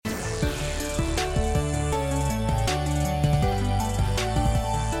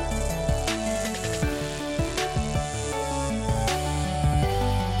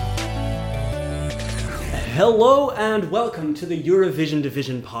Hello and welcome to the Eurovision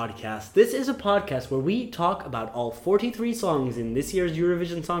Division podcast. This is a podcast where we talk about all 43 songs in this year's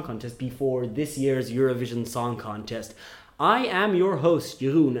Eurovision Song Contest before this year's Eurovision Song Contest. I am your host,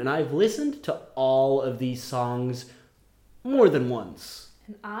 Jeroen, and I've listened to all of these songs more than once.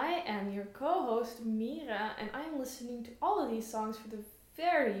 And I am your co-host, Mira, and I'm listening to all of these songs for the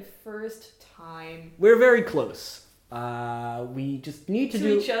very first time. We're very close. We just need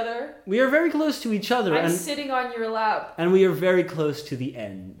to each other. We are very close to each other. I'm sitting on your lap. And we are very close to the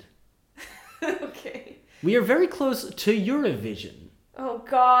end. Okay. We are very close to Eurovision. Oh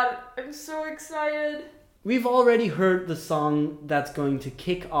God, I'm so excited. We've already heard the song that's going to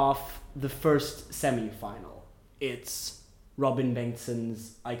kick off the first semi-final. It's Robin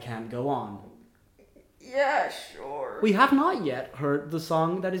Bengtsson's I Can't Go On. Yeah, sure. We have not yet heard the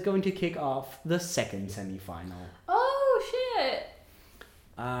song that is going to kick off the second semi-final. Oh, shit.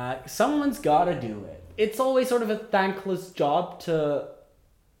 Someone's gotta do it. It's always sort of a thankless job to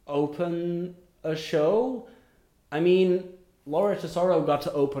open a show. I mean, Laura Tesoro got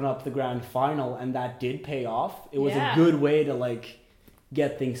to open up the grand final, and that did pay off. It was a good way to,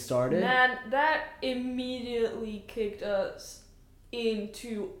 get things started. Man, that immediately kicked us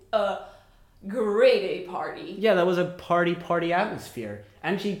into a grade A party. Yeah, that was a party atmosphere.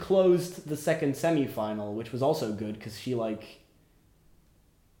 And she closed the second semi-final, which was also good because she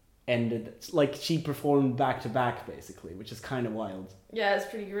she performed back to back basically, which is kind of wild. Yeah, it's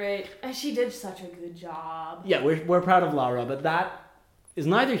pretty great. And she did such a good job. Yeah, we're proud of Laura, but that is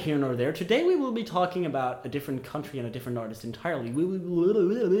neither here nor there. Today we will be talking about a different country and a different artist entirely.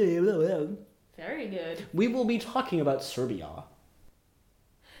 Very good. We will be talking about Serbia.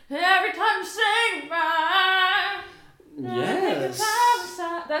 Every time you sing my... Yes.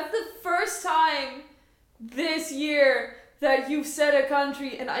 That's the first time this year that you've said a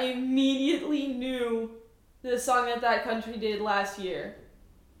country and I immediately knew the song that country did last year.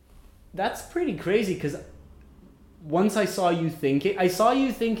 That's pretty crazy because once I saw you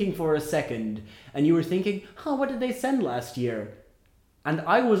thinking for a second, and you were thinking, what did they send last year? And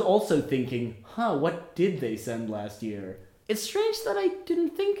I was also thinking, what did they send last year? It's strange that I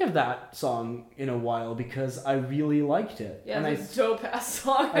didn't think of that song in a while because I really liked it. Yeah, it's a dope-ass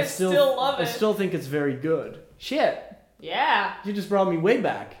song. I still love it. I still think it's very good. Shit. Yeah. You just brought me way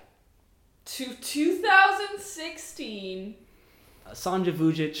back. To 2016. Sanja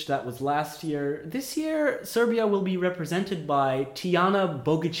Vujic, that was last year. This year, Serbia will be represented by Tijana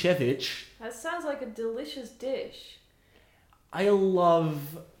Bogicevic. That sounds like a delicious dish. I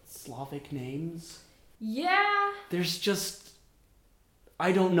love Slavic names. Yeah. There's just...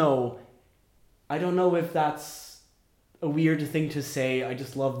 I don't know if that's a weird thing to say. I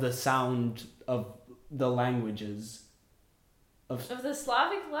just love the sound of the languages. Of the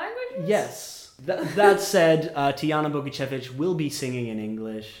Slavic languages? Yes. That said, Tijana Bogicevic will be singing in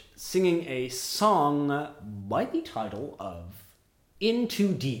English, singing a song by the title of In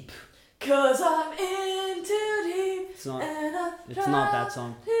Too Deep. 'Cause I'm in too deep. It's not that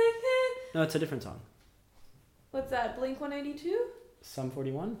song. No, it's a different song. What's that, Blink-182? Sum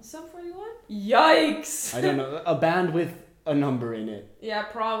 41? Sum 41? Yikes! I don't know. A band with a number in it. Yeah,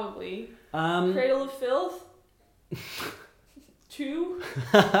 probably. Cradle of Filth? 2?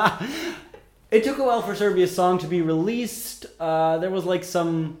 It took a while for Serbia's song to be released. There was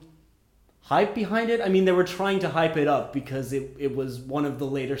some hype behind it. I mean, they were trying to hype it up because it was one of the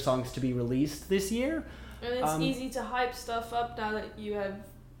later songs to be released this year. And it's easy to hype stuff up now that you have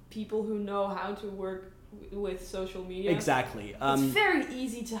people who know how to work with social media. Exactly. It's very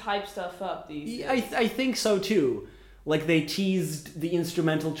easy to hype stuff up these days. I think so too. They teased the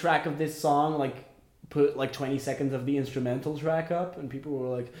instrumental track of this song, put 20 seconds of the instrumental track up, and people were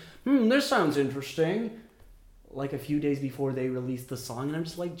like, this sounds interesting. A few days before they released the song, and I'm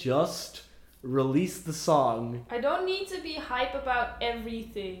just release the song. I don't need to be hype about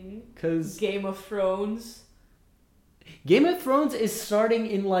everything. 'Cause Game of Thrones. Game of Thrones is starting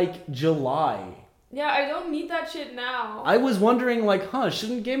in July. Yeah, I don't need that shit now. I was wondering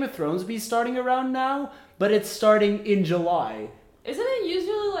shouldn't Game of Thrones be starting around now? But it's starting in July. Isn't it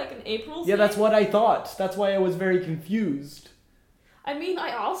usually an April thing? Yeah, that's what I thought. That's why I was very confused. I mean,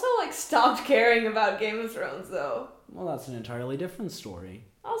 I also stopped caring about Game of Thrones though. Well, that's an entirely different story.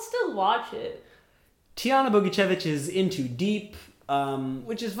 I'll still watch it. Tijana Bogicevic is In Too Deep,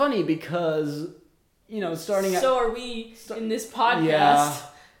 which is funny because, starting So are we in this podcast.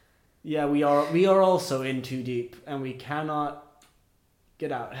 Yeah, we are also in too deep, and we cannot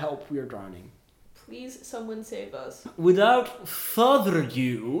get out. Help, we are drowning. Please, someone save us. Without further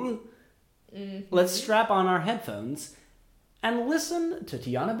ado, let's strap on our headphones and listen to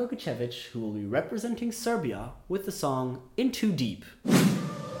Tijana Bukocevic, who will be representing Serbia with the song In Too Deep.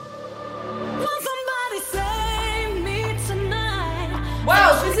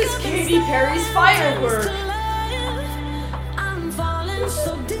 Wow, this is Katy Perry's Firework. I'm falling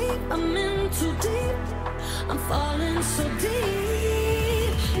so deep, I'm in too deep. I'm falling so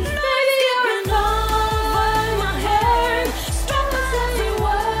deep. Skipping over my head, struggles every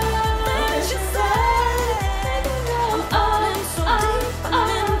word that you say. I'm falling so deep, I'm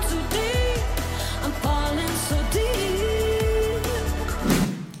in too deep. I'm falling so deep.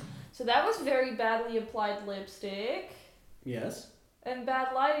 So that was very badly applied lipstick Yes. and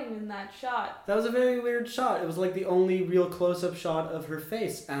bad lighting in that shot. That was a very weird shot. It was like the only real close-up shot of her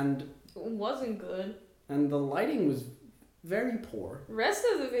face, and It wasn't good. the lighting was very poor. The rest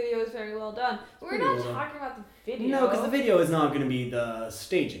of the video is very well done. We're Pretty not well done. talking about the video. No, because the video is not going to be the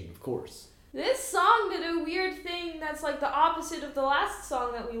staging, of course. This song did a weird thing that's like the opposite of the last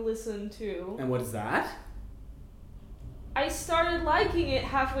song that we listened to. And what is that? I started liking it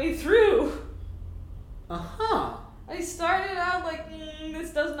halfway through. Uh-huh. I started out like,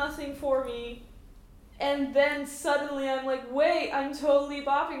 this does nothing for me. And then suddenly I'm like, wait, I'm totally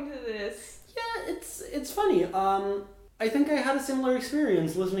bopping to this. Yeah, it's funny. I think I had a similar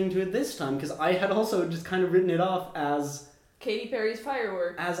experience listening to it this time, because I had also just kind of written it off as Katy Perry's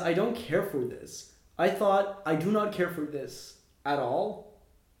Firework. I don't care for this. I thought, I do not care for this at all.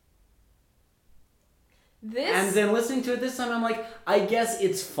 And then listening to it this time, I'm like, I guess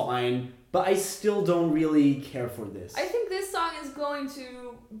it's fine, but I still don't really care for this. I think this song is going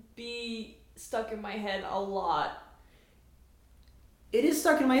to be stuck in my head a lot. It is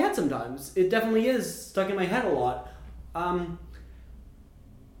stuck in my head sometimes. It definitely is stuck in my head a lot.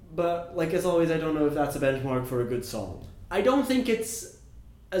 But like as always, I don't know if that's a benchmark for a good song. I don't think it's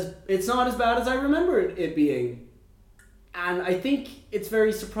not as bad as I remember it being. And I think it's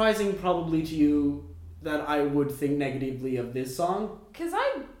very surprising probably to you that I would think negatively of this song. Because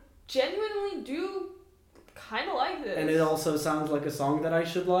I genuinely do kind of like this. And it also sounds like a song that I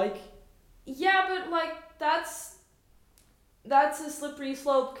should like. Yeah, but like that's a slippery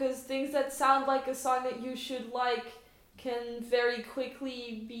slope, because things that sound like a song that you should like can very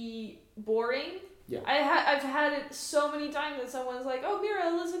quickly be boring. Yeah. I've had it so many times that someone's like, oh Mira,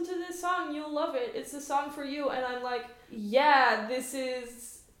 listen to this song, you'll love it, it's the song for you, and I'm like, yeah, this is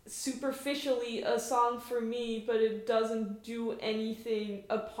superficially a song for me, but it doesn't do anything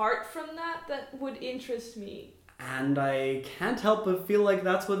apart from that would interest me. And I can't help but feel like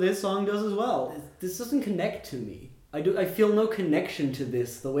that's what this song does as well. This doesn't connect to me. I feel no connection to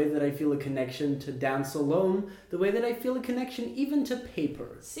this, the way that I feel a connection to Dance Alone, the way that I feel a connection even to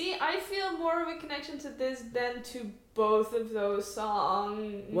Paper. See, I feel more of a connection to this than to both of those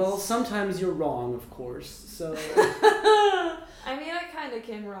songs. Well, sometimes you're wrong, of course, so... I mean, I kind of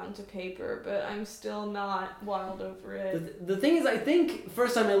came around to Paper, but I'm still not wild over it. The thing is, I think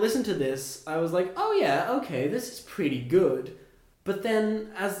first time I listened to this, I was like, oh yeah, okay, this is pretty good. But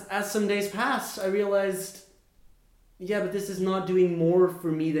then, as some days passed, I realized... yeah, but this is not doing more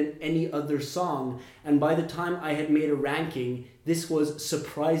for me than any other song. And by the time I had made a ranking, this was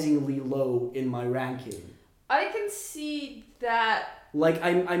surprisingly low in my ranking. I can see that. Like,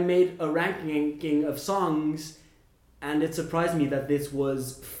 I made a ranking of songs, and it surprised me that this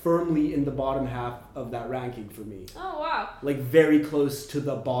was firmly in the bottom half of that ranking for me. Oh, wow. Like, very close to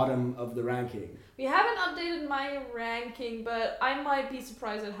the bottom of the ranking. We haven't updated my ranking, but I might be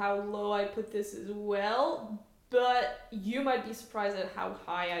surprised at how low I put this as well. But you might be surprised at how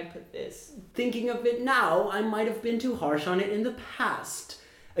high I put this. Thinking of it now, I might have been too harsh on it in the past.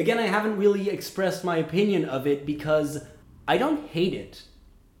 Again, I haven't really expressed my opinion of it because I don't hate it.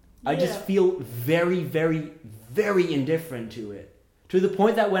 I just feel very, very, very indifferent to it. To the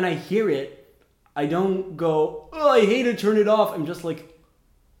point that when I hear it, I don't go, oh, I hate it, turn it off. I'm just like,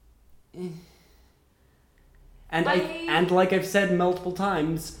 eh. And like I've said multiple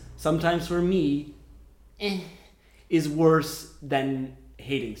times, sometimes for me, is worse than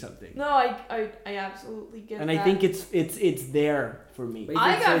hating something. No, I absolutely get that. And I think it's there for me.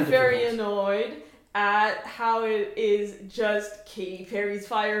 I got very annoyed at how it is just Katy Perry's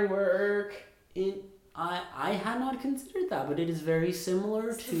Firework. I had not considered that, but it is very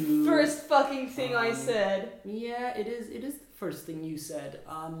similar to... First fucking thing I said. Yeah, it is the first thing you said.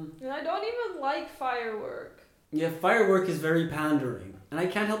 And I don't even like Firework. Yeah, Firework is very pandering. And I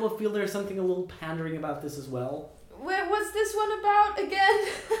can't help but feel there's something a little pandering about this as well. What's this one about again?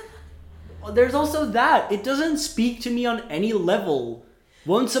 There's also that. It doesn't speak to me on any level.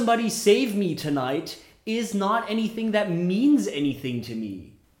 Won't somebody save me tonight is not anything that means anything to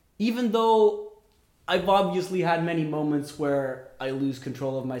me. Even though I've obviously had many moments where I lose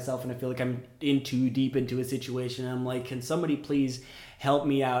control of myself and I feel like I'm in too deep into a situation and I'm like, can somebody please help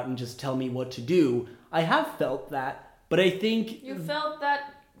me out and just tell me what to do? I have felt that, but I think... You felt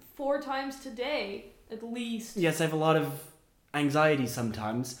that 4 times today, at least. Yes, I have a lot of anxiety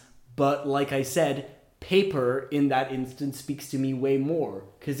sometimes, but like I said, paper in that instance speaks to me way more,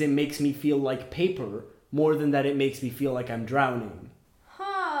 because it makes me feel like paper more than that it makes me feel like I'm drowning.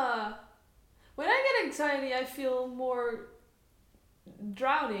 Huh. When I get anxiety, I feel more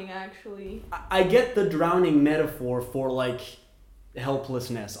drowning, actually. I get the drowning metaphor for, like,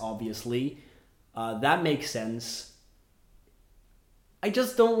 helplessness, obviously. That makes sense. I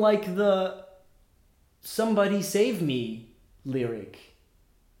just don't like the "somebody save me" lyric.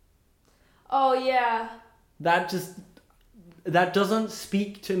 Oh, yeah. That doesn't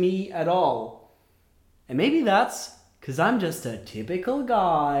speak to me at all. And maybe that's because I'm just a typical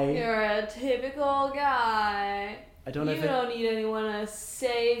guy. You're a typical guy. I don't know You don't need anyone to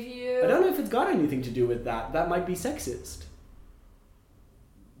save you. I don't know if it's got anything to do with that. That might be sexist.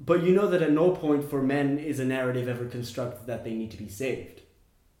 But you know that at no point for men is a narrative ever constructed that they need to be saved.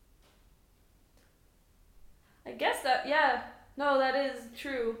 I guess that, yeah. No, that is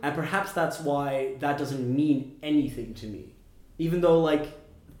true. And perhaps that's why that doesn't mean anything to me. Even though, like,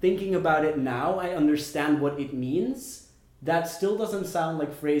 thinking about it now, I understand what it means. That still doesn't sound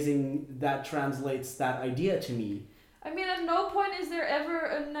like phrasing that translates that idea to me. I mean, at no point is there ever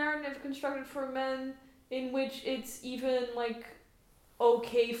a narrative constructed for men in which it's even, like,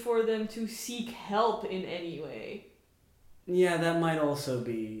 okay for them to seek help in any way. Yeah, that might also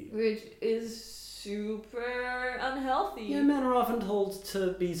be... Which is super unhealthy. Yeah, men are often told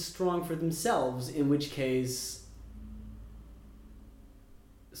to be strong for themselves, in which case...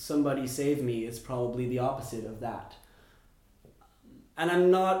 "somebody save me" is probably the opposite of that. And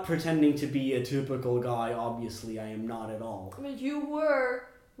I'm not pretending to be a typical guy, obviously, I am not at all. I mean, you were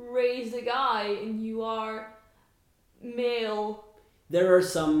raised a guy and you are male. There are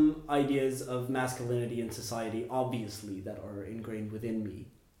some ideas of masculinity in society, obviously, that are ingrained within me.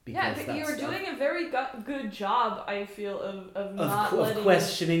 Yeah, but you were doing a very good job, I feel, of not letting... Of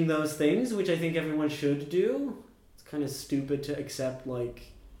questioning those things, which I think everyone should do. It's kind of stupid to accept,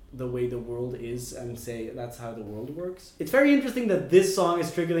 like, the way the world is and say that's how the world works. It's very interesting that this song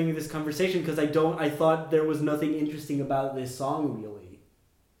is triggering this conversation because I thought there was nothing interesting about this song, really.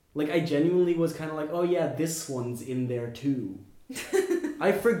 Like, I genuinely was kind of like, oh yeah, this one's in there too.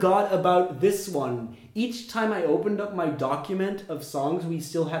 I forgot about this one. Each time I opened up my document of songs we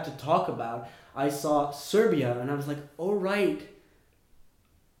still had to talk about, I saw Serbia and I was like, oh right.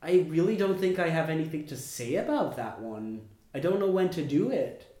 I really don't think I have anything to say about that one. I don't know when to do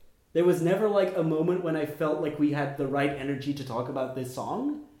it. There was never like a moment when I felt like we had the right energy to talk about this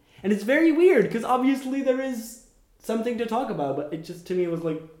song. And it's very weird because obviously there is something to talk about, but it just, to me, it was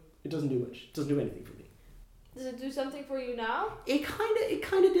like, it doesn't do much. It doesn't do anything for me. Does it do something for you now? It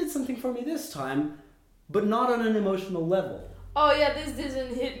kind of did something for me this time, but not on an emotional level. Oh yeah, this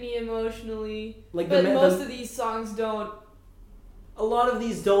doesn't hit me emotionally. Like but most of these songs don't. A lot of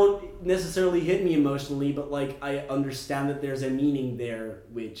these don't necessarily hit me emotionally, but like I understand that there's a meaning there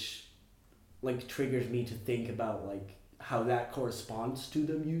which like triggers me to think about like how that corresponds to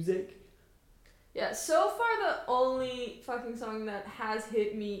the music. Yeah, so far the only fucking song that has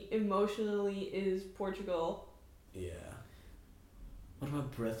hit me emotionally is Portugal. Yeah. What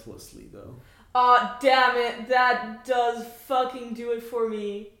about Breathlessly though? Aw, damn it, that does fucking do it for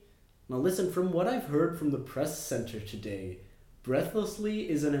me. Now listen, from what I've heard from the press center today, Breathlessly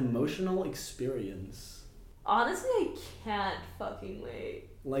is an emotional experience. Honestly, I can't fucking wait.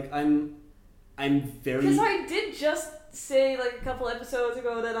 Like, I'm very... Because I did just say, like, a couple episodes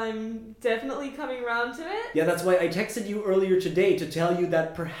ago that I'm definitely coming around to it. Yeah, that's why I texted you earlier today to tell you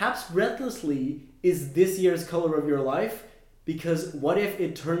that perhaps Breathlessly is this year's Color of Your Life, because what if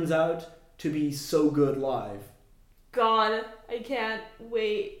it turns out to be so good live? God, I can't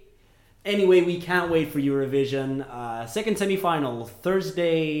wait. Anyway, we can't wait for Eurovision. Second semi-final,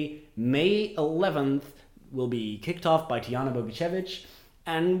 Thursday, May 11th, will be kicked off by Tijana Bogicevic,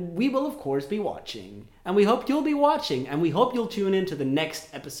 and we will, of course, be watching. And we hope you'll be watching, and we hope you'll tune in to the next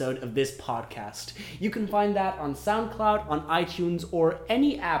episode of this podcast. You can find that on SoundCloud, on iTunes, or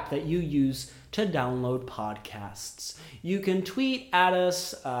any app that you use to download podcasts. You can tweet at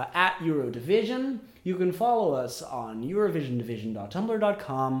us at Eurodivision. You can follow us on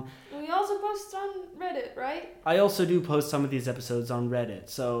EurovisionDivision.tumblr.com. We also post on Reddit, right? I also do post some of these episodes on Reddit,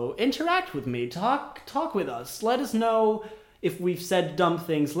 so interact with me, talk with us. Let us know if we've said dumb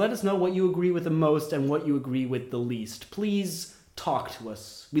things. Let us know what you agree with the most and what you agree with the least. Please talk to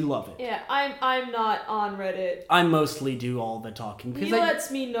us. We love it. Yeah, I'm not on Reddit. I mostly do all the talking. He lets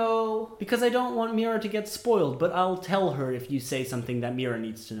me know. Because I don't want Mira to get spoiled, but I'll tell her if you say something that Mira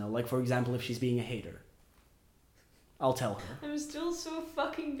needs to know. Like, for example, if she's being a hater. I'll tell her. I'm still so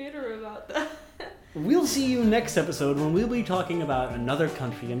fucking bitter about that. We'll see you next episode when we'll be talking about another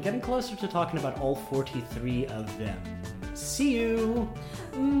country and getting closer to talking about all 43 of them. See you!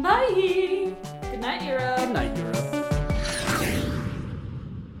 Bye! Good night, Europe. Good night, Europe.